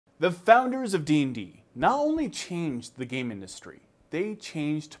The founders of D&D not only changed the game industry, they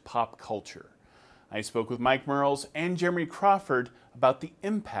changed pop culture. I spoke with Mike Mearls and Jeremy Crawford about the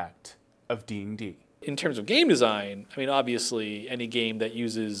impact of D&D. In terms of game design, I mean, obviously, any game that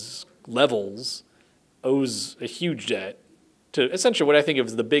uses levels owes a huge debt to essentially what I think of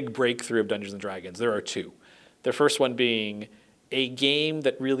as the big breakthrough of Dungeons & Dragons. There are two. The first one being a game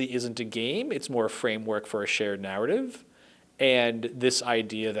that really isn't a game. It's more a framework for a shared narrative. And this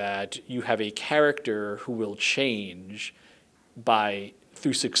idea that you have a character who will change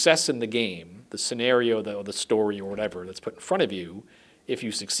through success in the game, the scenario, the story, or whatever that's put in front of you. If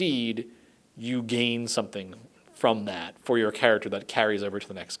you succeed, you gain something from that for your character that carries over to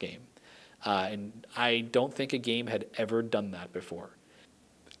the next game. And I don't think a game had ever done that before.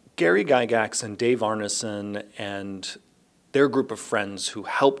 Gary Gygax and Dave Arneson and their group of friends who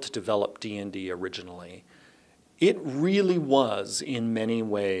helped develop D&D originally, it really was, in many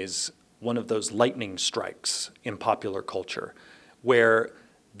ways, one of those lightning strikes in popular culture, where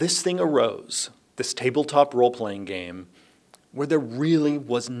this thing arose, this tabletop role-playing game, where there really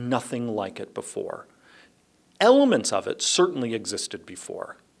was nothing like it before. Elements of it certainly existed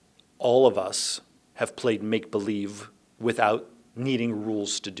before. All of us have played make-believe without needing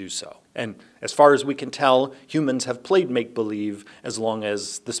rules to do so. And as far as we can tell, humans have played make-believe as long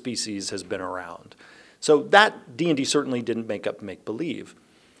as the species has been around. So that D&D certainly didn't make up make-believe.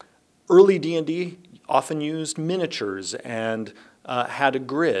 Early D&D often used miniatures and had a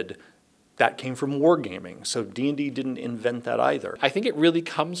grid. That came from wargaming, so D&D didn't invent that either. I think it really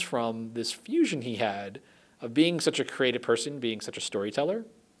comes from this fusion he had of being such a creative person, being such a storyteller,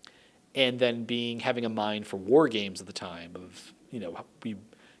 and then having a mind for war games at the time of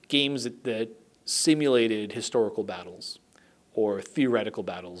games that simulated historical battles or theoretical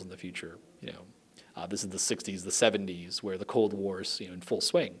battles in the future. This is the 60s, the 70s, where the Cold War's in full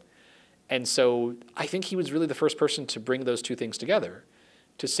swing. And so I think he was really the first person to bring those two things together,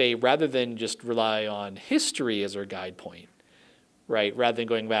 to say rather than just rely on history as our guide point, right? Rather than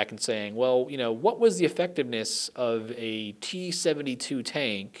going back and saying, well, what was the effectiveness of a T-72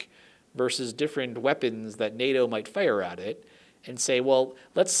 tank versus different weapons that NATO might fire at it, and say, well,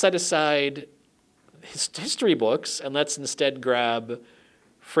 let's set aside history books and let's instead grab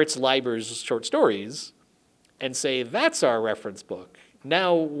Fritz Leiber's short stories and say, that's our reference book.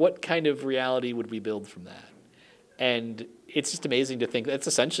 Now, what kind of reality would we build from that? And it's just amazing to think that's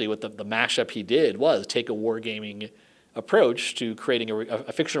essentially what the mashup he did was take a wargaming approach to creating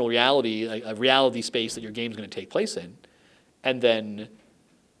a fictional reality, a reality space that your game's going to take place in, and then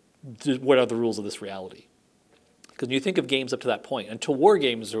what are the rules of this reality? Because when you think of games up to that point, until war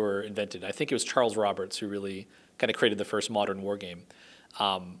games were invented, I think it was Charles Roberts who really kind of created the first modern war game.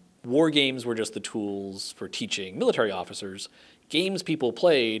 War games were just the tools for teaching military officers. Games people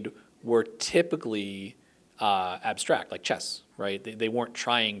played were typically abstract, like chess, right? They weren't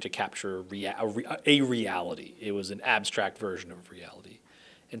trying to capture a reality. It was an abstract version of reality.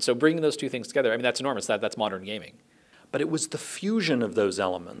 And so bringing those two things together, I mean, that's enormous. That's modern gaming. But it was the fusion of those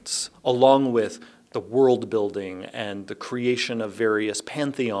elements, along with the world building and the creation of various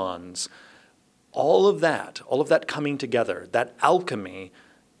pantheons, all of that coming together, that alchemy,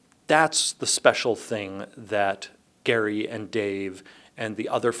 that's the special thing that Gary and Dave and the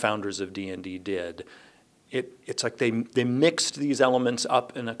other founders of D&D did. It's like they mixed these elements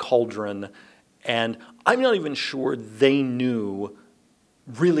up in a cauldron, and I'm not even sure they knew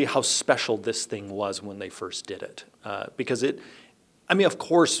really how special this thing was when they first did it. Because of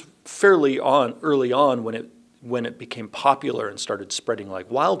course, fairly early on when it became popular and started spreading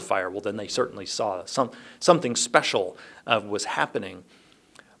like wildfire, well, then they certainly saw something special was happening.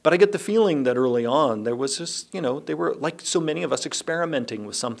 But I get the feeling that early on there was just, they were like so many of us experimenting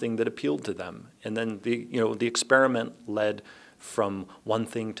with something that appealed to them. And then the experiment led from one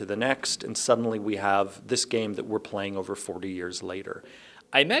thing to the next, and suddenly we have this game that we're playing over 40 years later.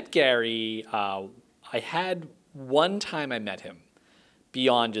 I met Gary, I had one time I met him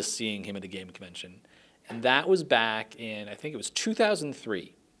beyond just seeing him at a game convention. And that was back in, I think it was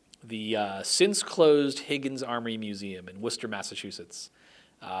 2003, the since closed Higgins Armory Museum in Worcester, Massachusetts.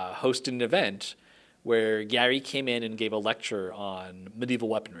 Hosted an event where Gary came in and gave a lecture on medieval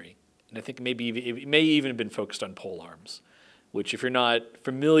weaponry. And I think it may even have been focused on pole arms, which if you're not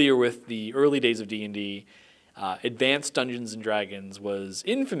familiar with the early days of D&D, Advanced Dungeons & Dragons was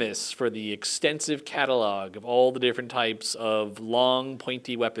infamous for the extensive catalog of all the different types of long,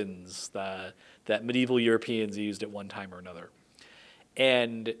 pointy weapons that medieval Europeans used at one time or another.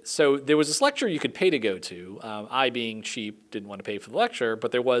 And so there was this lecture you could pay to go to. I, being cheap, didn't want to pay for the lecture,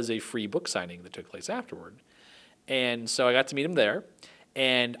 but there was a free book signing that took place afterward. And so I got to meet him there.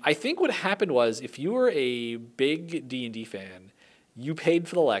 And I think what happened was, if you were a big D&D fan, you paid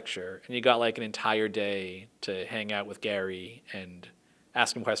for the lecture and you got like an entire day to hang out with Gary and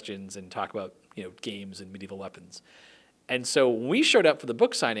ask him questions and talk about, games and medieval weapons. And so when we showed up for the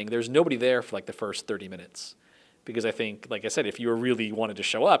book signing, there's nobody there for like the first 30 minutes. Because I think, like I said, if you really wanted to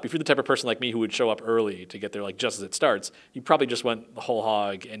show up, if you're the type of person like me who would show up early to get there like just as it starts, you probably just went the whole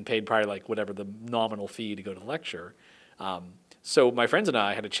hog and paid probably like whatever the nominal fee to go to the lecture. So my friends and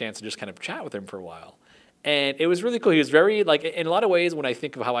I had a chance to just kind of chat with him for a while. And it was really cool. He was very, like, in a lot of ways, when I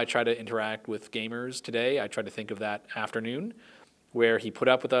think of how I try to interact with gamers today, I try to think of that afternoon where he put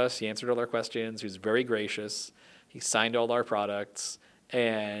up with us, he answered all our questions, he was very gracious, he signed all our products,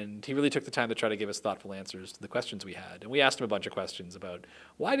 and he really took the time to try to give us thoughtful answers to the questions we had. And we asked him a bunch of questions about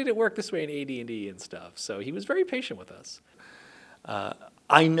why did it work this way in AD&D and stuff. So he was very patient with us.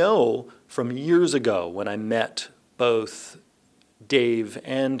 I know from years ago when I met both Dave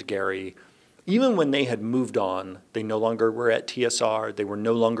and Gary, even when they had moved on, they no longer were at TSR, they were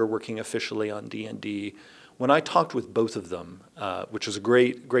no longer working officially on D&D. When I talked with both of them, which was a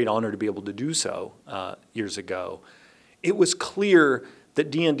great honor to be able to do so years ago, it was clear that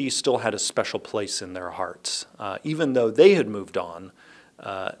D&D still had a special place in their hearts. Even though they had moved on,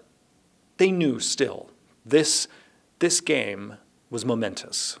 they knew still this game was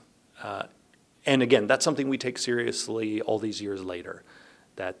momentous. And again, that's something we take seriously all these years later,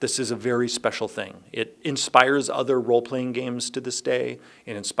 that this is a very special thing. It inspires other role-playing games to this day.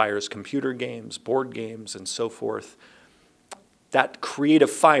 It inspires computer games, board games, and so forth. That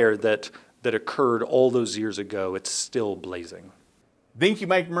creative fire that occurred all those years ago, it's still blazing. Thank you,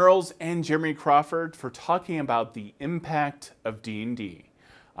 Mike Merles and Jeremy Crawford, for talking about the impact of D&D.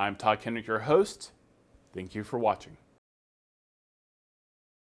 I'm Todd Kendrick, your host. Thank you for watching.